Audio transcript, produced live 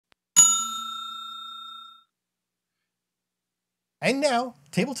And now,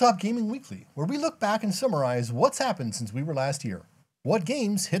 Tabletop Gaming Weekly, where we look back and summarize what's happened since we were last here. What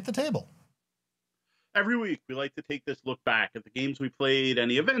games hit the table? Every week, we like to take this look back at the games we played,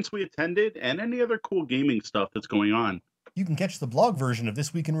 any events we attended, and any other cool gaming stuff that's going on. You can catch the blog version of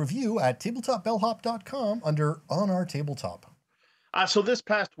This Week in Review at tabletopbellhop.com under On Our Tabletop. So this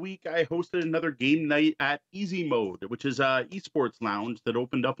past week, I hosted another game night at Easy Mode, which is an esports lounge that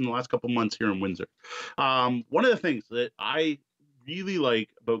opened up in the last couple months here in Windsor. One of the things that I really like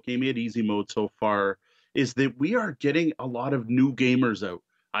about gaming at Easy Mode so far is that we are getting a lot of new gamers out.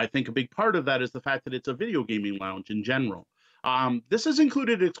 I think a big part of that is the fact that it's a video gaming lounge in general. This has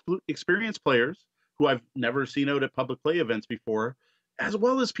included experienced players who I've never seen out at public play events before, as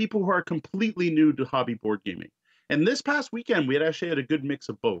well as people who are completely new to hobby board gaming. And this past weekend, we actually had a good mix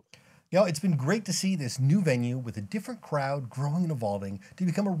of both. It's been great to see this new venue with a different crowd growing and evolving to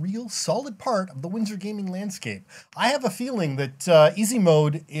become a real solid part of the Windsor gaming landscape. I have a feeling that Easy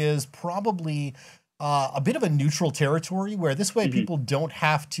Mode is probably a bit of a neutral territory where this way people don't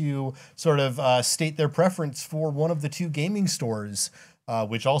have to sort of state their preference for one of the two gaming stores,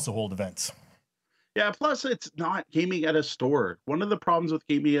 which also hold events. Yeah, plus it's not gaming at a store. One of the problems with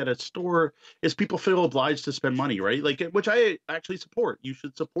gaming at a store is people feel obliged to spend money, right? Which I actually support. You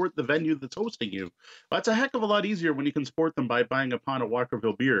should support the venue that's hosting you. That's a heck of a lot easier when you can support them by buying a pound of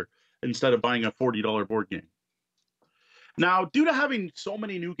Walkerville beer instead of buying a $40 board game. Now, due to having so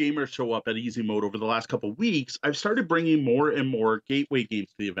many new gamers show up at Easy Mode over the last couple of weeks, I've started bringing more and more gateway games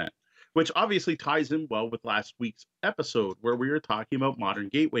to the event, which obviously ties in well with last week's episode where we were talking about modern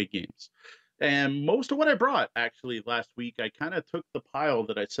gateway games. And most of what I brought, actually, last week, I kind of took the pile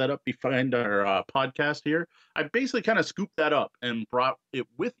that I set up behind our podcast here. I basically kind of scooped that up and brought it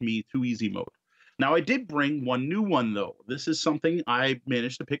with me to Easy Mode. Now, I did bring one new one, though. This is something I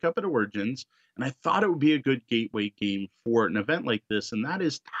managed to pick up at Origins, and I thought it would be a good gateway game for an event like this, and that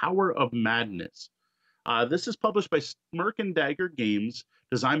is Tower of Madness. This is published by Smirk and Dagger Games,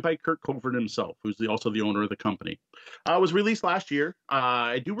 designed by Kurt Covert himself, who's also the owner of the company. It was released last year.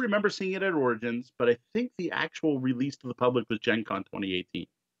 I do remember seeing it at Origins, but I think the actual release to the public was Gen Con 2018.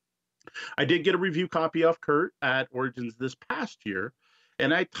 I did get a review copy of Kurt at Origins this past year,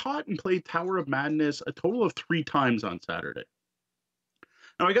 and I taught and played Tower of Madness a total of 3 times on Saturday.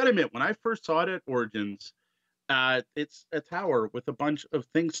 Now, I got to admit, when I first saw it at Origins, it's a tower with a bunch of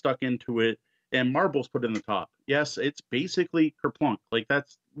things stuck into it and marbles put in the top. Yes, it's basically Kerplunk.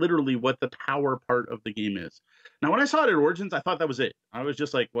 That's literally what the tower part of the game is. Now, when I saw it at Origins, I thought that was it. I was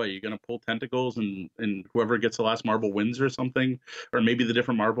just like, what, you're going to pull tentacles and whoever gets the last marble wins or something? Or maybe the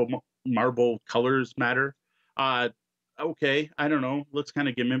different marble colors matter? Okay, I don't know. Looks kind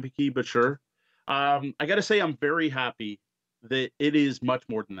of gimmicky, but sure. I got to say, I'm very happy that it is much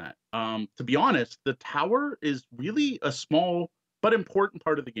more than that. To be honest, the tower is really a small but important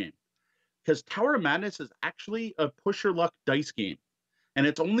part of the game. Because Tower of Madness is actually a push your luck dice game. And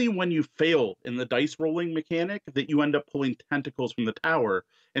it's only when you fail in the dice rolling mechanic that you end up pulling tentacles from the tower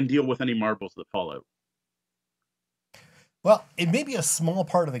and deal with any marbles that fall out. Well, it may be a small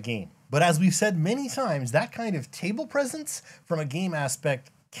part of the game, but as we've said many times, that kind of table presence from a game aspect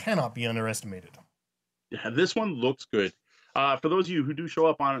cannot be underestimated. Yeah, this one looks good. For those of you who do show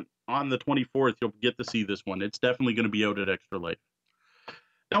up on the 24th, you'll get to see this one. It's definitely going to be out at Extra Life.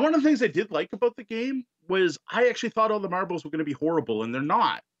 Now, one of the things I did like about the game was I actually thought all the marbles were going to be horrible, and they're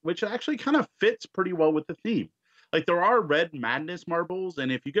not, which actually kind of fits pretty well with the theme. There are red madness marbles, and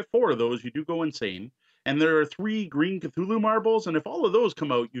if you get 4 of those, you do go insane. And there are 3 green Cthulhu marbles, and if all of those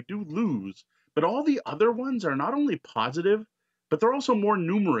come out, you do lose. But all the other ones are not only positive, but they're also more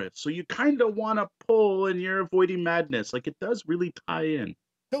numerous. So you kind of want to pull, and you're avoiding madness. It does really tie in.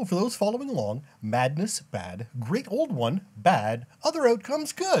 So for those following along, madness, bad, great old one, bad, other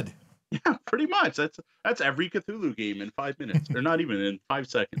outcomes, good. Yeah, pretty much. That's every Cthulhu game in 5 minutes, or not even in 5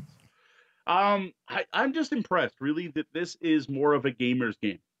 seconds. I'm just impressed, really, that this is more of a gamer's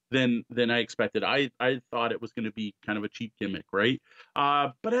game than I expected. I thought it was going to be kind of a cheap gimmick, right?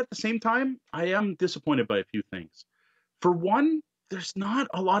 But at the same time, I am disappointed by a few things. For one, there's not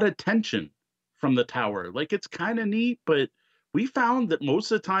a lot of tension from the tower. It's kind of neat, but we found that most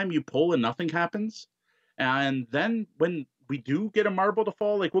of the time you pull and nothing happens. And then when we do get a marble to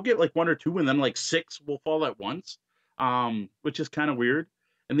fall, we'll get 1 or 2, and then 6 will fall at once, which is kind of weird.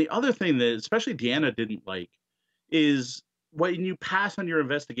 And the other thing that especially Deanna didn't like is when you pass on your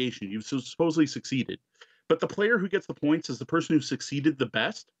investigation, you've supposedly succeeded. But the player who gets the points is the person who succeeded the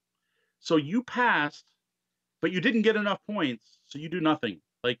best. So you passed, but you didn't get enough points, so you do nothing.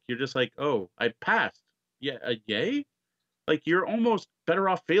 You're just oh, I passed. Yeah, yay? You're almost better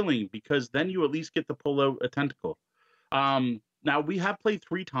off failing because then you at least get to pull out a tentacle. Now we have played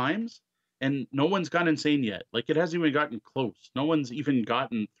 3 times, and no one's gone insane yet. Like, it hasn't even gotten close. No one's even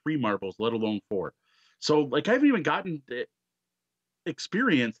gotten 3 marbles, let alone 4. So, like, I haven't even gotten to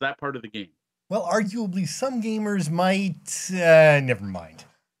experience that part of the game. Well, arguably, some gamers might. Never mind.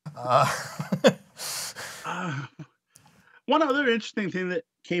 Uh, One other interesting thing that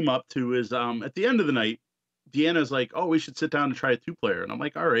came up too is at the end of the night, Deanna's like, "Oh, we should sit down and try a 2-player." And I'm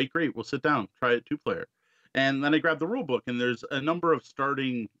like, "All right, great, we'll sit down, try a 2-player." And then I grabbed the rule book, and there's a number of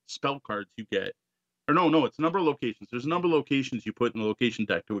starting spell cards you get. Or no, it's a number of locations. There's a number of locations you put in the location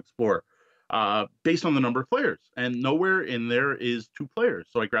deck to explore, based on the number of players. And nowhere in there is 2 players.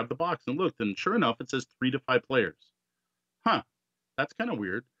 So I grabbed the box and looked, and sure enough, it says 3 to 5 players. Huh, that's kind of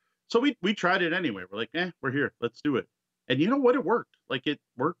weird. So we tried it anyway. We're like, we're here, let's do it. And you know what? It worked. Like, it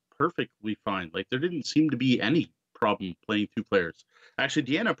worked perfectly fine. Like, there didn't seem to be any problem playing 2 players. Actually,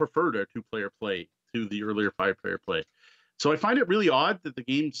 Deanna preferred our 2-player play to the earlier 5-player play. So I find it really odd that the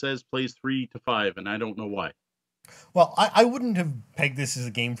game says plays 3 to 5, and I don't know why. Well, I wouldn't have pegged this as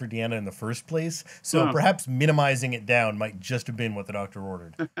a game for Deanna in the first place, so perhaps minimizing it down might just have been what the doctor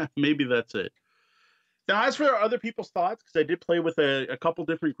ordered. Maybe that's it. Now, as for other people's thoughts, because I did play with a couple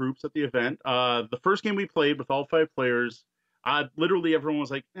different groups at the event, the first game we played with all 5 players, literally everyone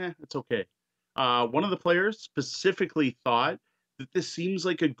was like, it's okay. One of the players specifically thought that this seems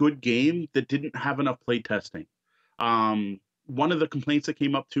like a good game that didn't have enough play testing. One of the complaints that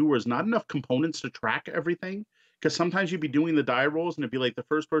came up too was not enough components to track everything, because sometimes you'd be doing the die rolls and it'd be like the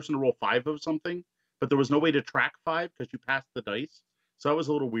first person to roll 5 of something, but there was no way to track 5 because you passed the dice. So that was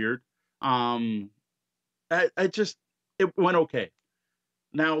a little weird. It went okay.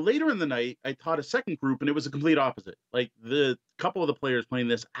 Now, later in the night, I taught a second group, and it was a complete opposite. Like, the couple of the players playing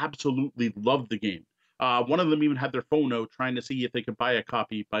this absolutely loved the game. One of them even had their phone out trying to see if they could buy a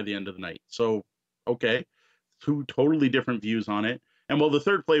copy by the end of the night. So, okay, 2 totally different views on it. And well, the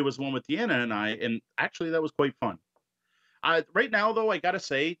third play was one with Deanna and I, and actually that was quite fun. Right now, though, I gotta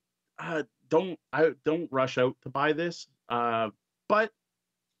say, don't rush out to buy this. But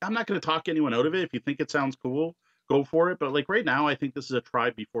I'm not going to talk anyone out of it. If you think it sounds cool, go for it. But like right now, I think this is a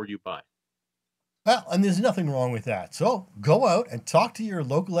try before you buy. Well, and there's nothing wrong with that. So go out and talk to your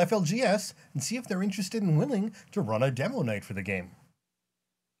local FLGS and see if they're interested and willing to run a demo night for the game.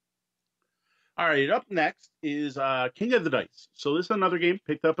 All right, up next is King of the Dice. So this is another game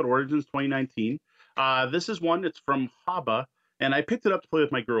picked up at Origins 2019. This is one that's from Haba, and I picked it up to play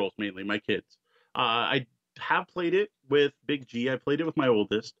with my girls, mainly my kids. I have played it with Big G. I played it with my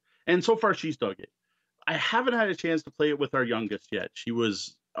oldest, and so far she's dug it. I haven't had a chance to play it with our youngest yet. She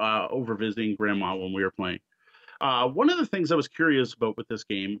was over visiting grandma when we were playing. One of the things I was curious about with this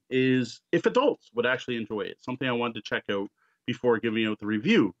game is if adults would actually enjoy it, something I wanted to check out before giving out the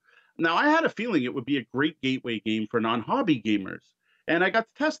review. Now, I had a feeling it would be a great gateway game for non-hobby gamers, and I got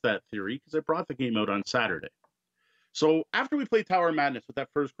to test that theory because I brought the game out on Saturday. So after we played Tower of Madness with that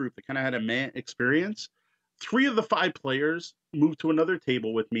first group that kind of had a meh experience, 3 of the 5 players moved to another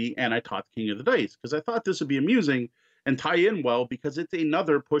table with me, and I taught King of the Dice because I thought this would be amusing and tie in well because it's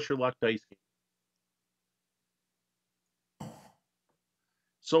another push your luck dice game.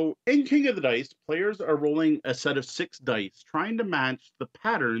 So in King of the Dice, players are rolling a set of 6 dice, trying to match the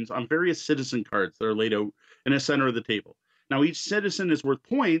patterns on various citizen cards that are laid out in the center of the table. Now, each citizen is worth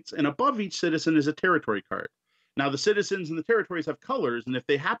points, and above each citizen is a territory card. Now, the citizens and the territories have colors, and if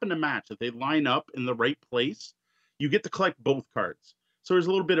they happen to match, if they line up in the right place, you get to collect both cards. So there's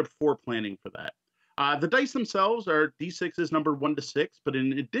a little bit of foreplanning for that. The dice themselves are D6s numbered 1 to 6, but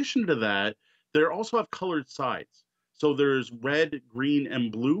in addition to that, they also have colored sides. So there's red, green,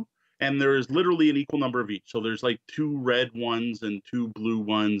 and blue, and there's literally an equal number of each. So there's like 2 red ones and 2 blue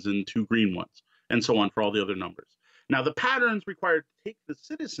ones and 2 green ones, and so on for all the other numbers. Now, the patterns required to take the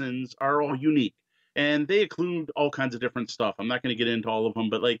citizens are all unique, and they include all kinds of different stuff. I'm not going to get into all of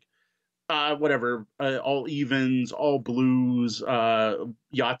them, but like all evens, all blues,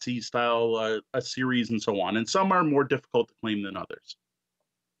 Yahtzee style, a series, and so on. And some are more difficult to claim than others.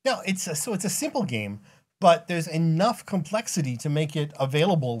 No, it's a simple game, but there's enough complexity to make it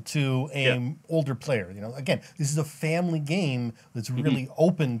available to a older player. You know, again, this is a family game that's really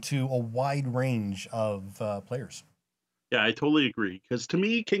open to a wide range of players. Yeah, I totally agree. Because to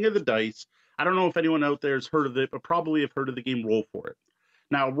me, King of the Dice, I don't know if anyone out there has heard of it, but probably have heard of the game Roll For It.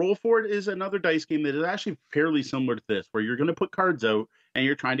 Now, Roll For It is another dice game that is actually fairly similar to this, where you're going to put cards out and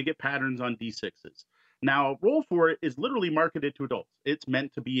you're trying to get patterns on D6s. Now, Roll For It is literally marketed to adults. It's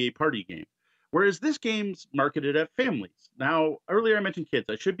meant to be a party game. Whereas this game's marketed at families. Now, earlier I mentioned kids.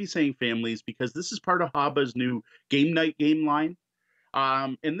 I should be saying families because this is part of Haba's new game night game line.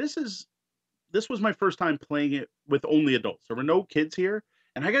 And this is this was my first time playing it with only adults. There were no kids here.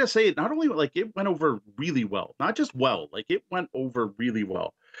 And I gotta say, it not only like it went over really well, not just well, like it went over really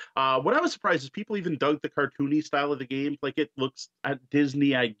well. What I was surprised is people even dug the cartoony style of the game. Like it looks at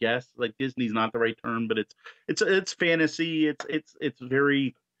Disney, I guess. Like Disney's not the right term, but it's fantasy. It's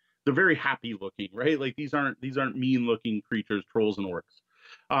very they're very happy looking, right? Like these aren't mean looking creatures, trolls and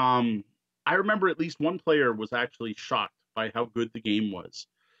orcs. I remember at least one player was actually shocked by how good the game was.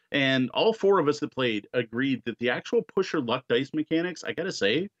 And all four of us that played agreed that the actual push or luck dice mechanics, I gotta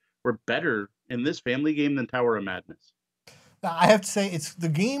say, were better in this family game than Tower of Madness. I have to say, the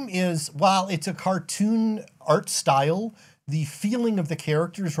game is, while it's a cartoon art style, the feeling of the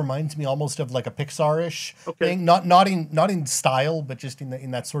characters reminds me almost of like a Pixar-ish thing. Not in style, but just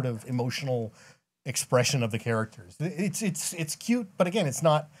in that sort of emotional expression of the characters. It's cute, but again, it's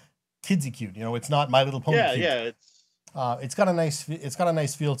not kidsy cute. You know, it's not My Little Pony cute. Yeah. It's got a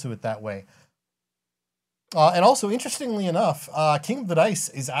nice feel to it that way. And also, interestingly enough, King of the Dice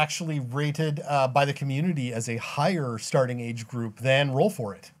is actually rated by the community as a higher starting age group than Roll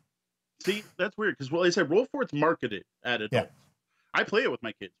For It. See, that's weird because, well, I said Roll For It's marketed at adults. Yeah. I play it with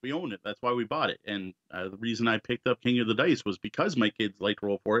my kids. We own it. That's why we bought it. And the reason I picked up King of the Dice was because my kids liked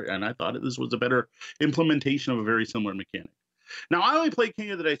Roll For It, and I thought this was a better implementation of a very similar mechanic. Now, I only played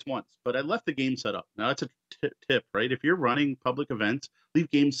King of the Dice once, but I left the game set up. Now, that's a tip, right? If you're running public events,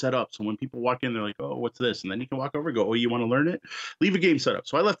 leave games set up. So when people walk in, they're like, oh, what's this? And then you can walk over and go, oh, you want to learn it? Leave a game set up.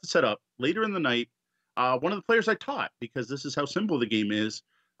 So I left it set up. Later in the night, one of the players I taught, because this is how simple the game is,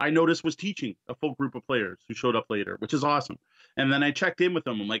 I noticed was teaching a full group of players who showed up later, which is awesome. And then I checked in with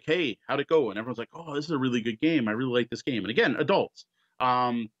them. I'm like, hey, how'd it go? And everyone's like, oh, this is a really good game. I really like this game. And again, adults.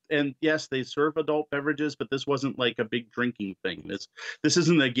 And yes, they serve adult beverages, but this wasn't like a big drinking thing. This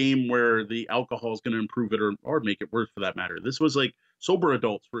isn't a game where the alcohol is going to improve it or make it worse for that matter. This was like sober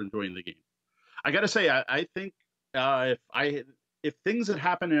adults were enjoying the game. I got to say, I think if things had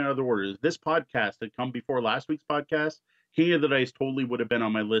happened in other orders, this podcast had come before last week's podcast, King of the Dice totally would have been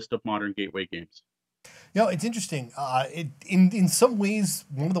on my list of modern gateway games. You know, it's interesting. In some ways,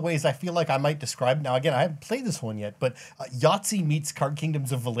 one of the ways I feel like I might describe, now again, I haven't played this one yet, but Yahtzee meets Card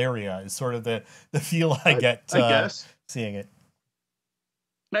Kingdoms of Valeria is sort of the feel I get I guess. Seeing it.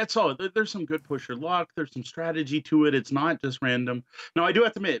 That's all. There's some good push or luck. There's some strategy to it. It's not just random. Now, I do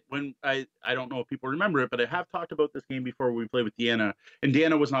have to admit, when I don't know if people remember it, but I have talked about this game before we played with Deanna, and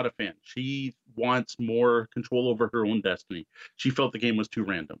Deanna was not a fan. She wants more control over her own destiny. She felt the game was too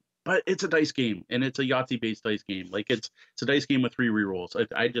random. But it's a dice game, and it's a Yahtzee-based dice game. Like, it's a dice game with 3 rerolls.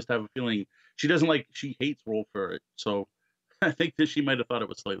 I just have a feeling she hates Roll For It. So I think that she might have thought it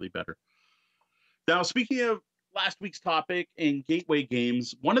was slightly better. Now, speaking of last week's topic in gateway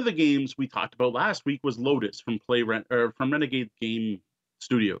games, one of the games we talked about last week was Lotus from Renegade Game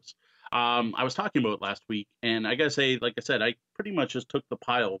Studios. I was talking about it last week, and I gotta say, like I said, I pretty much just took the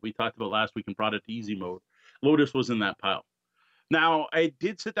pile we talked about last week and brought it to easy mode. Lotus was in that pile. Now, I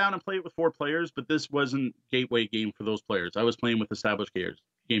did sit down and play it with 4 players, but this wasn't gateway game for those players. I was playing with established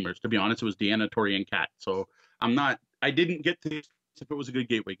gamers. To be honest, it was Deanna, Tori, and Kat. So I didn't get to if it was a good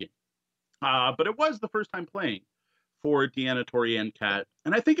gateway game. But it was the first time playing for Deanna, Tori, and Kat,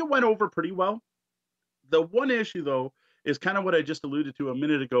 and I think it went over pretty well. The one issue, though, is kind of what I just alluded to a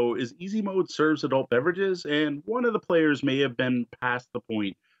minute ago, is easy mode serves adult beverages, and one of the players may have been past the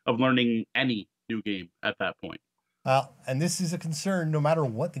point of learning any new game at that point. Well, and this is a concern no matter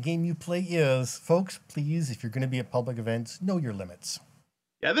what the game you play is. Folks, please, if you're going to be at public events, know your limits.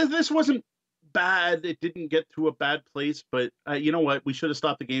 Yeah, this wasn't bad. It didn't get to a bad place, but you know what? We should have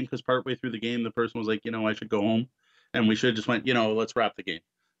stopped the game because partway through the game, the person was like, I should go home. And we should have just went, let's wrap the game.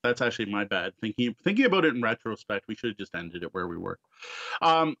 That's actually my bad. Thinking about it in retrospect, we should have just ended it where we were.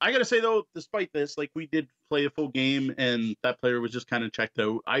 I got to say, though, despite this, like, we did play a full game, and that player was just kind of checked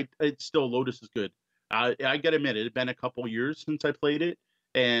out. It's still, Lotus is good. I got to admit, it had been a couple years since I played it,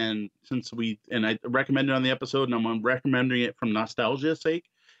 and I recommended it on the episode, and I'm recommending it from nostalgia's sake.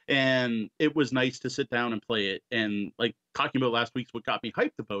 And it was nice to sit down and play it. And like talking about last week's what got me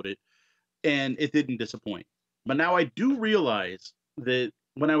hyped about it, and it didn't disappoint. But now I do realize that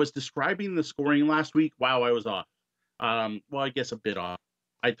when I was describing the scoring last week, wow, I was off. Well, I guess a bit off.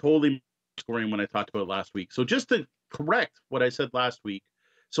 I totally scoring when I talked about it last week. So just to correct what I said last week.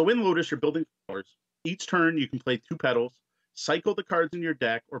 So in Lotus, you're building flowers. Each turn, you can play 2 petals, cycle the cards in your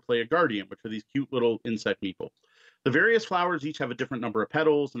deck, or play a guardian, which are these cute little insect meeples. The various flowers each have a different number of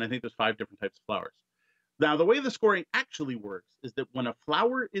petals, and I think there's 5 different types of flowers. Now, the way the scoring actually works is that when a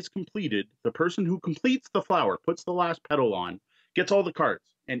flower is completed, the person who completes the flower, puts the last petal on, gets all the cards,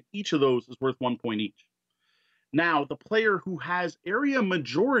 and each of those is worth 1 point each. Now, the player who has area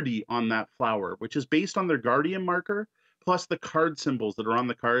majority on that flower, which is based on their guardian marker, plus the card symbols that are on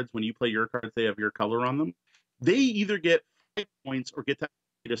the cards. When you play your cards, they have your color on them. They either get 5 points or get to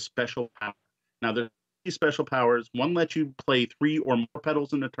activate a special power. Now, there's three special powers. One lets you play 3 or more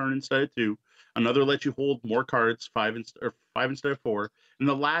petals in a turn instead of 2. Another lets you hold more cards, 5 instead of 4. And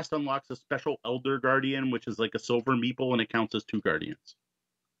the last unlocks a special Elder Guardian, which is like a silver meeple, and it counts as 2 guardians.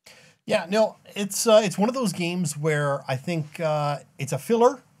 Yeah, no, it's one of those games where I think it's a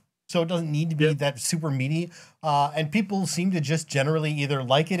filler, so it doesn't need to be that super meaty. And people seem to just generally either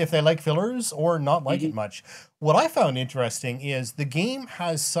like it if they like fillers or not like it much. What I found interesting is the game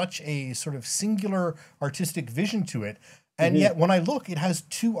has such a sort of singular artistic vision to it. And yet, when I look, it has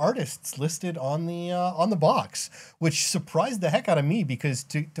 2 artists listed on the box, which surprised the heck out of me, because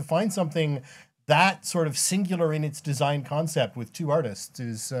to find something that sort of singular in its design concept with 2 artists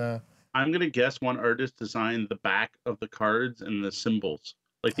is... I'm going to guess one artist designed the back of the cards and the symbols,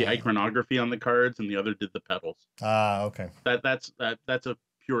 like the iconography on the cards, and the other did the petals. Okay. That's a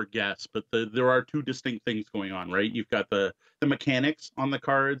pure guess, but there are 2 distinct things going on, right? You've got the mechanics on the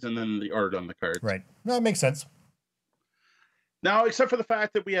cards and then the art on the cards. Right. No, that makes sense. Now, except for the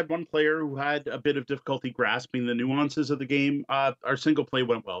fact that we had one player who had a bit of difficulty grasping the nuances of the game, our single play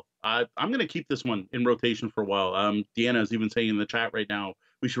went well. I'm going to keep this one in rotation for a while. Deanna is even saying in the chat right now,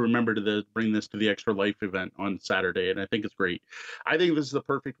 we should remember to bring this to the Extra Life event on Saturday, and I think it's great. I think this is the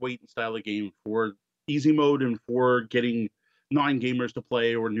perfect weight and style of game for easy mode and for getting non-gamers to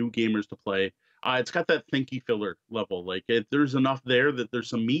play or new gamers to play. It's got that thinky filler level. Like, there's enough there that there's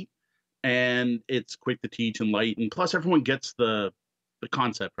some meat, and it's quick to teach and light, and plus everyone gets the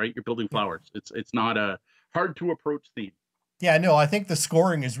concept, right? You're building flowers. It's not a hard to approach theme. Yeah, no, I think the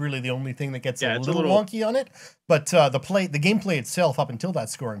scoring is really the only thing that gets a little wonky on it, but the gameplay itself up until that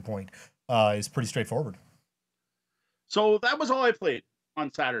scoring point is pretty straightforward. So that was all I played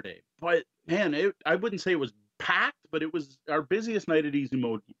on Saturday, but man, I wouldn't say it was packed, but it was our busiest night at Easy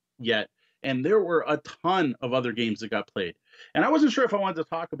Mode yet. And there were a ton of other games that got played. And I wasn't sure if I wanted to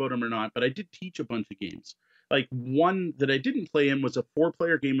talk about them or not, but I did teach a bunch of games. Like, one that I didn't play in was a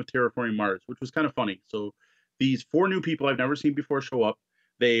 4-player game of Terraforming Mars, which was kind of funny. So these 4 new people I've never seen before show up.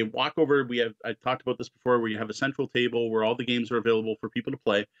 They walk over. I talked about this before, where you have a central table where all the games are available for people to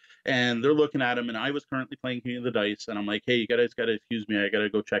play. And they're looking at them. And I was currently playing King of the Dice. And I'm like, hey, you guys got to excuse me. I got to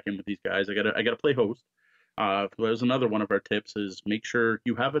go check in with these guys. I got to play host. That was another one of our tips, is make sure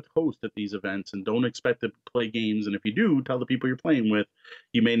you have a host at these events and don't expect to play games. And if you do, tell the people you're playing with,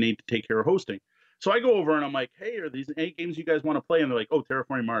 you may need to take care of hosting. So I go over and I'm like, hey, are these any games you guys want to play? And they're like, oh,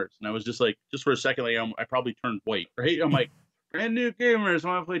 Terraforming Mars. And I was just like, just for a second, like, I probably turned white, right? I'm like, brand new gamers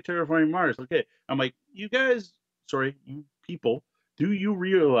want to play Terraforming Mars. Okay. I'm like, you people, do you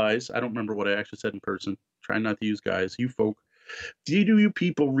realize, I don't remember what I actually said in person, trying not to use guys, you folk, do you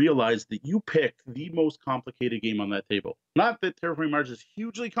people realize that you picked the most complicated game on that table? Not that Terraforming Mars is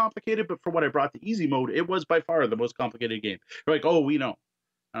hugely complicated, but for what I brought to easy mode, it was by far the most complicated game. They're like, oh, we know.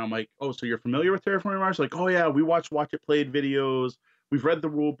 And I'm like, oh, so you're familiar with Terraforming Mars? Like, oh yeah, we watch it played videos. We've read the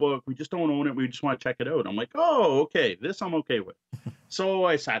rule book. We just don't own it. We just want to check it out. I'm like, oh, okay, this I'm okay with. So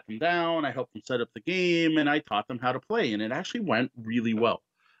I sat them down. I helped them set up the game, and I taught them how to play, and it actually went really well.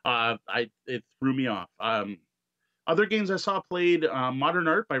 It threw me off. Other games I saw played, Modern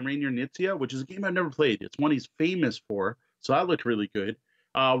Art by Rainier Knizia, which is a game I've never played. It's one he's famous for, so that looked really good.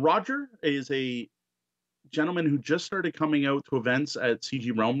 Roger is a gentleman who just started coming out to events at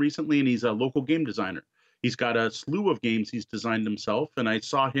CG Realm recently, and he's a local game designer. He's got a slew of games he's designed himself, and I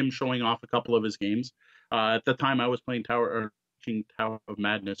saw him showing off a couple of his games. At the time, I was playing Tower of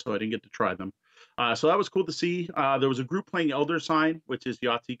Madness, so I didn't get to try them. So that was cool to see. There was a group playing Elder Sign, which is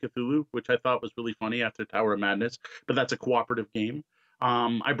Yahtzee Cthulhu, which I thought was really funny after Tower of Madness, but that's a cooperative game.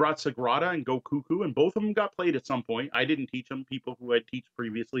 I brought Sagrada and Go Cuckoo, and both of them got played at some point. I didn't teach them. People who I'd teach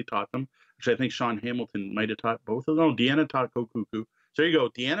previously taught them, which I think Sean Hamilton might have taught both of them. No, Deanna taught Go Cuckoo. So there you go.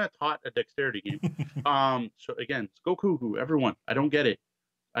 Deanna taught a dexterity game. So again, Go Cuckoo, everyone. I don't get it.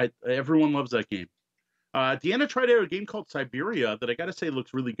 Everyone loves that game. Deanna tried out a game called Siberia that I got to say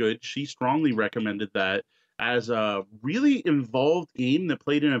looks really good. She strongly recommended that as a really involved game that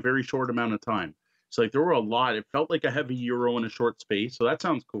played in a very short amount of time. So like there were a lot. It felt like a heavy Euro in a short space. So that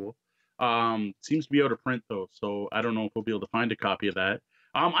sounds cool. Seems to be out of print though. So I don't know if we'll be able to find a copy of that.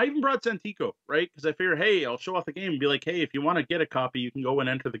 I even brought Zantico, right? Because I figured, hey, I'll show off the game and be like, hey, if you want to get a copy, you can go and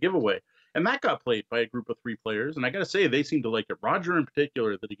enter the giveaway. And that got played by a group of 3 players. And I got to say, they seemed to like it. Roger in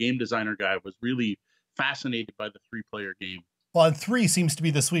particular, the game designer guy, was really fascinated by the 3-player game. Well, and 3 seems to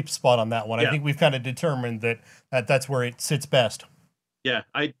be the sweet spot on that one. Yeah. I think we've kind of determined that's where it sits best. Yeah,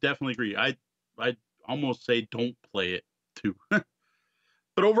 I definitely agree. almost say don't play it too.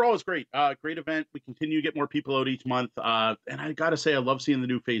 But overall, it's great. Great event. We continue to get more people out each month. And I got to say, I love seeing the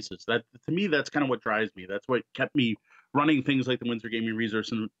new faces. That, to me, that's kind of what drives me. That's what kept me running things like the Windsor Gaming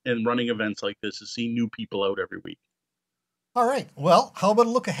Resource and running events like this, is seeing new people out every week. All right. Well, how about a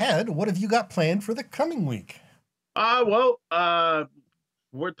look ahead? What have you got planned for the coming week?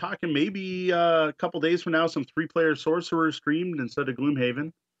 We're talking maybe a couple days from now, some 3-player Sorcerer streamed instead of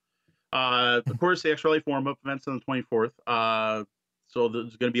Gloomhaven. Of course, the Extra Life warm-up events on the 24th. So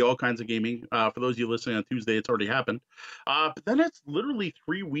there's going to be all kinds of gaming. For those of you listening on Tuesday, it's already happened. But then it's literally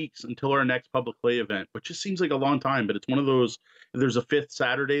 3 weeks until our next public play event, which just seems like a long time. But it's one of those, there's a 5th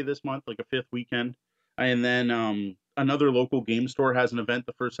Saturday this month, like a 5th weekend. And then another local game store has an event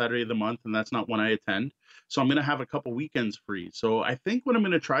the first Saturday of the month, and that's not one I attend. So I'm going to have a couple weekends free. So I think what I'm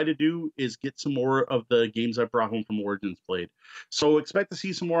going to try to do is get some more of the games I brought home from Origins played. So expect to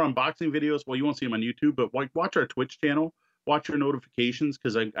see some more unboxing videos. Well, you won't see them on YouTube, but watch our Twitch channel. Watch your notifications,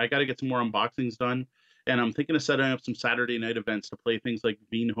 because I got to get some more unboxings done. And I'm thinking of setting up some Saturday night events to play things like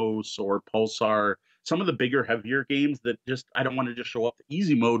Vinhos or Pulsar, some of the bigger, heavier games that just I don't want to just show up to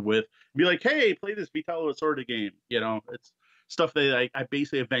easy mode with. Be like, hey, play this Vital Assorted game. It's stuff that I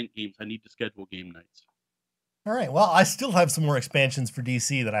basically event games. I need to schedule game nights. All right. Well, I still have some more expansions for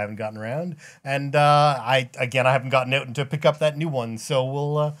DC that I haven't gotten around, and I haven't gotten out to pick up that new one.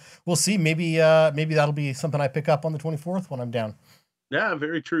 So we'll see. Maybe that'll be something I pick up on the 24th when I'm down. Yeah,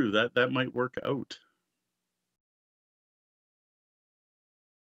 very true. That might work out.